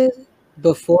arrested,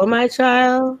 before my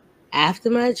trial, after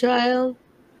my trial.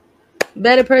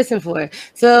 Better person for it.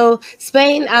 So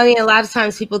Spain, I mean, a lot of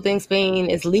times people think Spain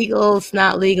is legal. It's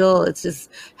not legal. It just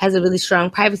has a really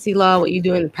strong privacy law. What you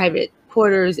do in the private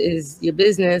quarters is your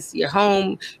business, your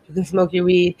home. You can smoke your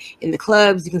weed in the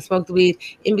clubs. You can smoke the weed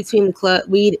in between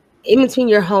in between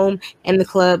your home and the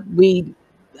club. Weed,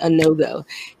 a no-go.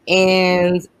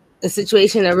 And a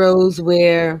situation arose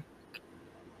where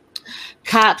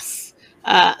cops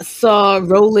saw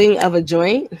rolling of a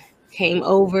joint, came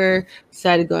over,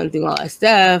 started going through all our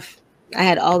stuff. I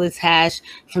had all this hash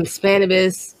from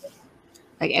Spanibus.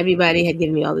 Like everybody had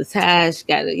given me all this hash.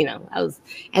 I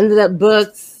ended up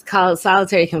booked, called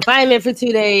solitary confinement for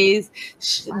 2 days.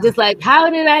 Just like, how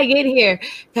did I get here?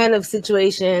 Kind of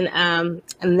situation. And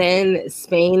then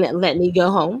Spain let me go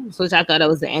home, which I thought that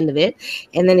was the end of it.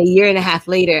 And then a year and a half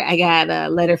later, I got a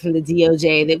letter from the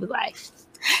DOJ. They was like,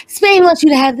 Spain wants you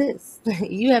to have this.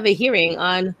 You have a hearing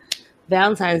on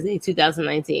Valentine's Day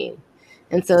 2019.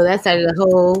 And so that started a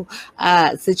whole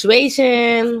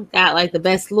situation. Got like the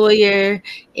best lawyer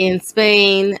in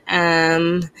Spain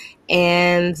and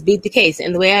beat the case.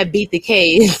 And the way I beat the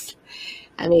case,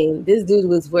 I mean, this dude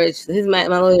was worth, my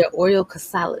lawyer, Oriol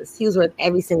Casales. He was worth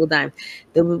every single dime.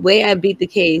 The way I beat the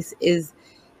case is,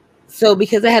 so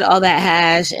because I had all that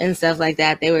hash and stuff like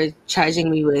that, they were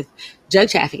charging me with drug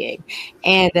trafficking.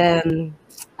 And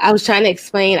I was trying to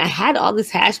explain I had all this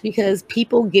hash because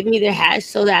people give me their hash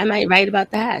so that I might write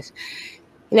about the hash.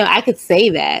 I could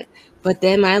say that, but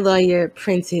then my lawyer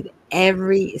printed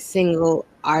every single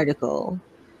article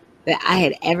that I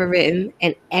had ever written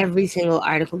and every single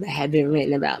article that had been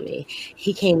written about me.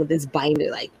 He came with this binder,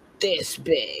 like this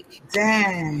big.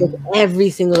 Dang. With every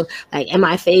single, like, in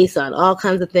my face on all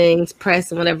kinds of things,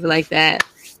 press and whatever like that.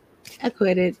 I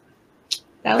quit it.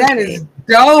 That is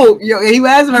dope. Yo, he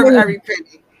was every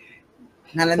penny.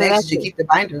 Now the So next that's is you it. keep the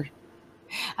binder.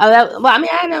 Oh, well, I mean,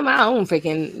 I know my own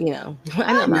freaking,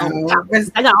 I know my own.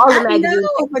 I got all the magazines.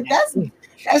 But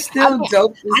that's still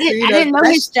dope to see. I didn't know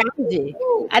his strategy.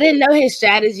 I didn't know his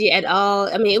strategy at all.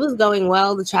 I mean, it was going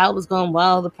well. The trial was going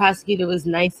well. The prosecutor was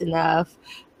nice enough.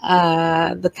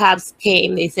 The cops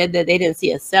came. They said that they didn't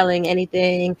see us selling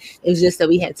anything. It was just that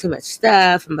we had too much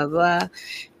stuff and blah, blah.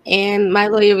 And my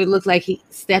lawyer would look like he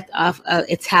stepped off an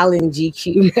Italian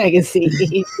GQ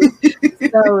magazine.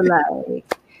 So, like,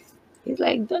 he's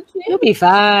like, you'll be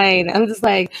fine. I'm just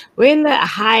like, we're in the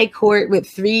high court with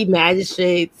 3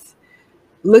 magistrates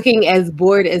looking as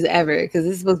bored as ever because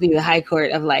this is supposed to be the high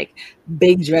court of like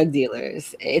big drug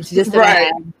dealers. It's just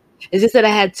that I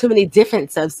had too many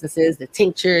different substances, the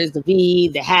tinctures, the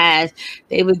weed, the hash.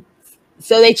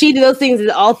 So they treated those things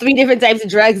as all 3 different types of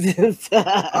drugs and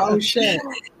stuff. Oh shit.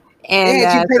 And you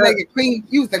played like a queen.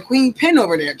 You was the queen pin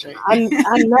over there, Jay. I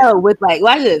know. With like,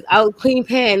 watch this. I was queen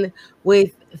pin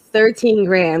with 13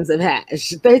 grams of hash.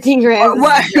 13 grams.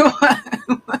 What?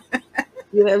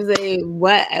 You know what I'm saying?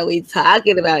 What are we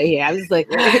talking about here? I'm just like,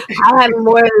 I have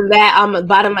more than that on the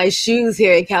bottom of my shoes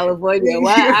here in California.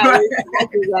 What are we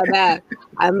talking about that?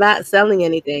 I'm not selling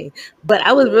anything. But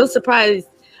I was real surprised.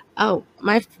 Oh,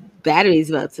 my battery's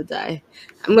about to die.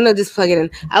 I'm gonna just plug it in.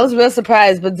 I was real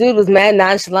surprised, but dude was mad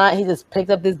nonchalant. He just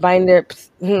picked up this binder,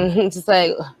 just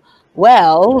like,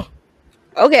 well,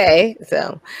 okay.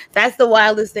 So that's the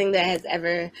wildest thing that has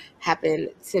ever happened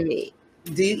to me.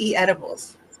 Do you eat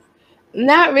edibles?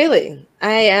 Not really.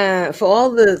 I for all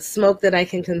the smoke that I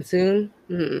can consume,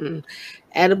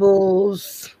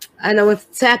 edibles, I know when to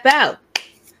tap out.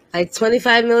 Like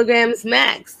 25 milligrams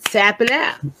max, tapping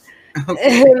out.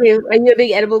 Okay. Are you a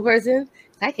big edible person?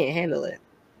 I can't handle it.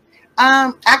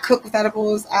 I cook with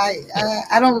edibles.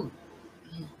 I don't.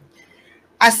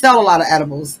 I sell a lot of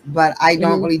edibles, but I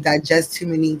don't really digest too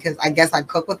many because I guess I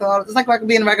cook with all. It's like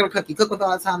being a regular cook. You cook with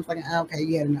all the time. It's like, okay,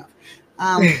 you had enough.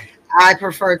 I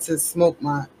prefer to smoke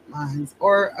mines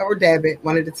or dab it,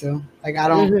 one of the two. Like I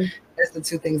don't. That's the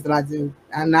 2 things that I do.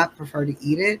 I not prefer to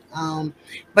eat it.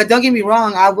 But don't get me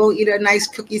wrong. I will eat a nice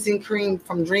cookies and cream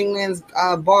from Dreamland's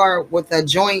bar with a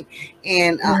joint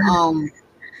and a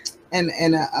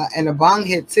bong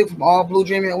hit too from All Blue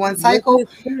Dreaming at One Cycle.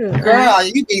 Girl,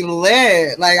 you be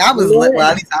lit. Like I was lit. Well,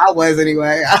 at least I was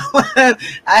anyway. I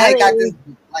had got this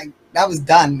like that was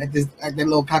done at that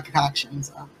little concoction.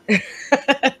 So. It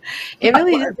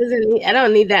really just doesn't. I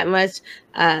don't need that much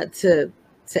to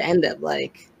end up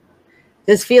like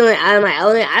just feeling out of my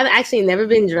element. I've actually never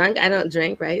been drunk. I don't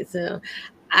drink, right? So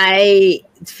I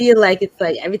feel like it's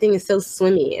like everything is so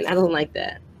swimmy, and I don't like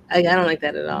that. I don't like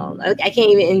that at all. I can't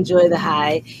even enjoy the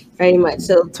high very much.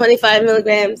 So 25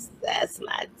 milligrams, that's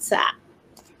my top.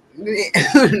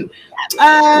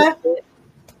 I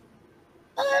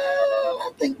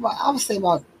think I would say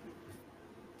about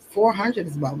 400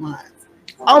 is about mine.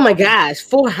 Oh my gosh,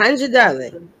 $400,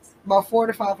 darling. About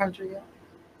 400 to 500, yeah.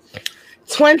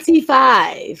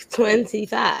 25. I'm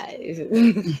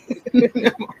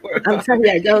telling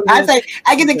you, I don't. I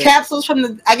get the capsules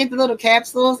I get the little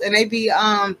capsules, and they be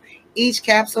each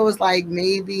capsule is like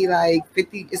maybe like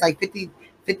 50. It's like 50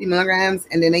 milligrams,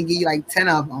 and then they give you like 10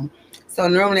 of them. So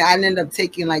normally I end up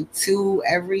taking like 2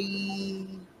 every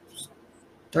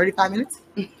 35 minutes.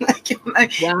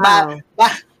 Wow.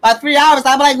 By 3 hours,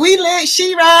 I'm like, we lit,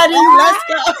 she ready, let's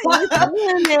go.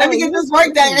 Let me get this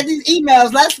work done, get these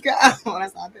emails, let's go. That's all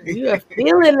You're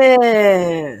feeling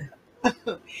it.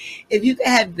 If you could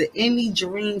have any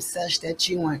dream sesh that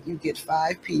you want, you get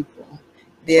 5 people,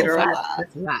 dead or alive.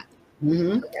 That's a lot.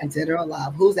 Dead or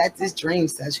alive. Who's at this dream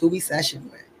sesh? Who we session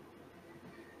with?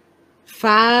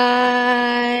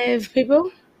 5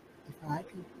 people? 5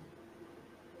 people.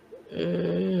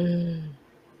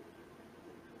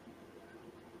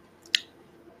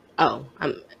 Oh,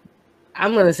 I'm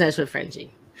gonna sesh with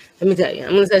Frenchie. Let me tell you,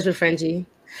 I'm gonna sesh with Frenchie.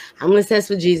 I'm gonna sesh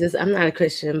with Jesus. I'm not a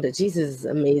Christian, but Jesus is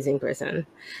an amazing person.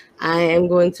 I am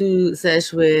going to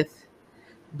sesh with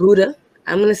Buddha.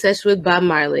 I'm gonna sesh with Bob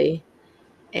Marley,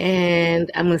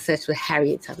 and I'm gonna sesh with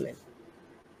Harriet Tubman.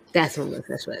 That's what I'm gonna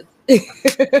sesh with.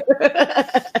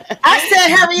 I said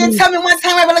Harriet Tubman one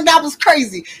time. I really that was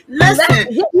crazy.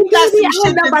 Listen, you got some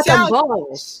shit to tell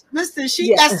you. Listen,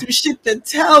 she got some shit to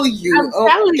tell you.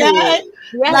 Okay, yes.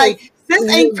 Like this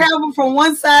ain't traveling from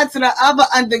one side to the other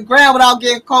underground without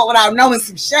getting caught, without knowing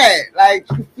some shit. Like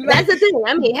that's the thing.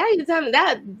 I mean, Harriet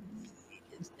Tubman.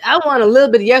 I want a little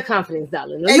bit of your confidence,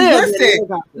 darling. A And little bit of listen, your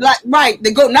confidence. like right,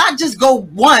 they go not just go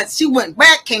once. She went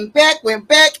back, came back, went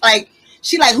back. Like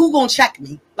she like, who gonna check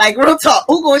me? Like real talk,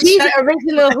 who gonna She's check?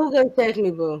 original. Who gonna check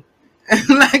me, boo?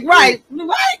 Like right, what? What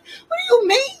do you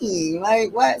mean?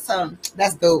 Like what? So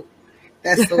that's dope.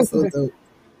 That's so dope.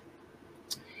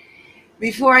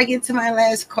 Before I get to my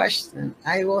last question,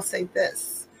 I will say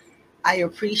this: I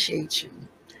appreciate you.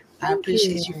 I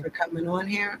appreciate you for coming on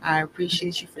here. I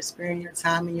appreciate you for sparing your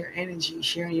time and your energy,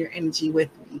 sharing your energy with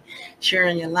me,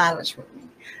 sharing your knowledge with me.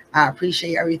 I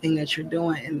appreciate everything that you're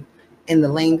doing in the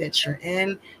lane that you're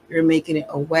in. You're making it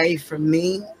a way for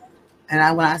me.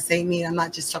 And when I say me, I'm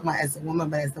not just talking about as a woman,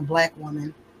 but as a Black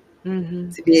woman,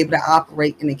 to be able to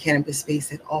operate in the cannabis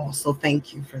space at all. So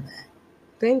thank you for that.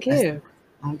 Thank you.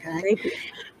 Okay. Thank you.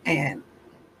 And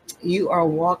you are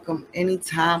welcome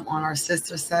anytime on our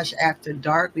Sister Sesh After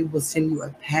Dark. We will send you a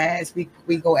pass.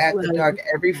 We go after dark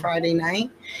every Friday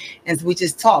night. And so we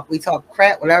just talk. We talk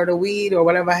crap, whatever the weed or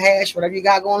whatever hash, whatever you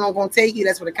got going on gonna take you.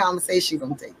 That's what the conversation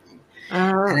gonna take you.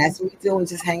 And that's what we do. And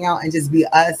just hang out and just be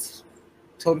us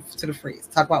to the freeze.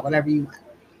 Talk about whatever you want.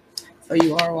 So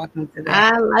you are welcome to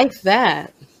that. I like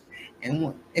that.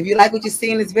 And if you like what you see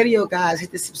in this video, guys,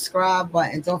 hit the subscribe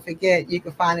button. Don't forget, you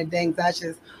can find the Dang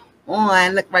Duchess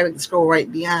on. Look right, scroll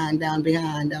right behind, down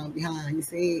behind. You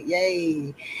see,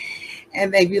 yay!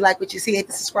 And if you like what you see, hit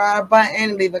the subscribe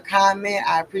button, leave a comment.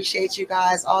 I appreciate you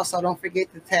guys. Also, don't forget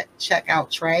to check out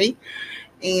Trey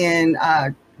and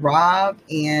Rob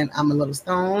and I'm a Little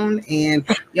Stone, and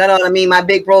y'all know what I mean. My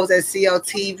big bros at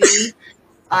CLTV.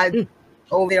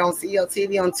 Over there on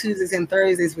CLTV on Tuesdays and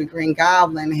Thursdays with Green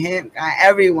Goblin, him,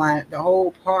 everyone, the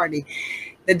whole party.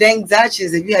 The Dang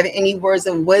Duchess, if you have any words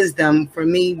of wisdom for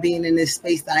me being in this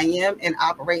space that I am and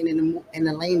operating in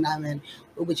the lane I'm in,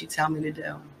 what would you tell me to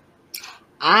do?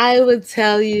 I would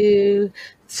tell you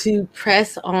to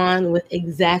press on with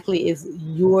exactly is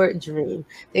your dream.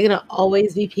 There are going to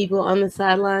always be people on the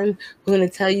sideline who are going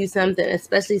to tell you something,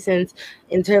 especially since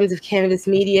in terms of cannabis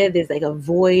media, there's like a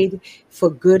void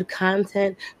for good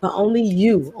content, but only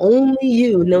you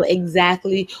know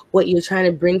exactly what you're trying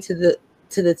to bring to the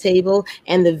table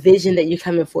and the vision that you're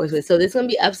coming forth with. So there's going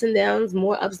to be ups and downs,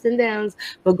 more ups and downs,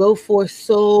 but go forth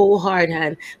so hard,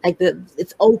 hon. Like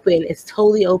it's open, it's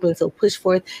totally open. So push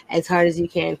forth as hard as you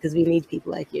can because we need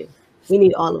people like you. We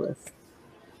need all of us.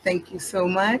 Thank you so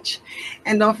much.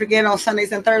 And don't forget on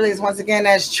Sundays and Thursdays, once again,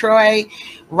 that's Troy,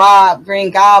 Rob,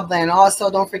 Green Goblin. Also,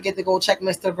 don't forget to go check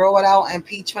Mr. Grow It Out and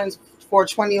P Twins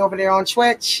 420 over there on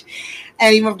Twitch.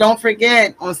 And even don't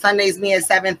forget on Sundays, me at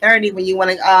 7:30 when you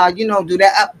want to, do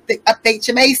that update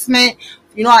your basement.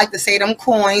 You know, I like to say them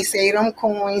coins. And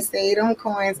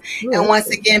once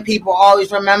again, people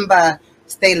always remember,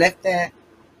 stay lifted,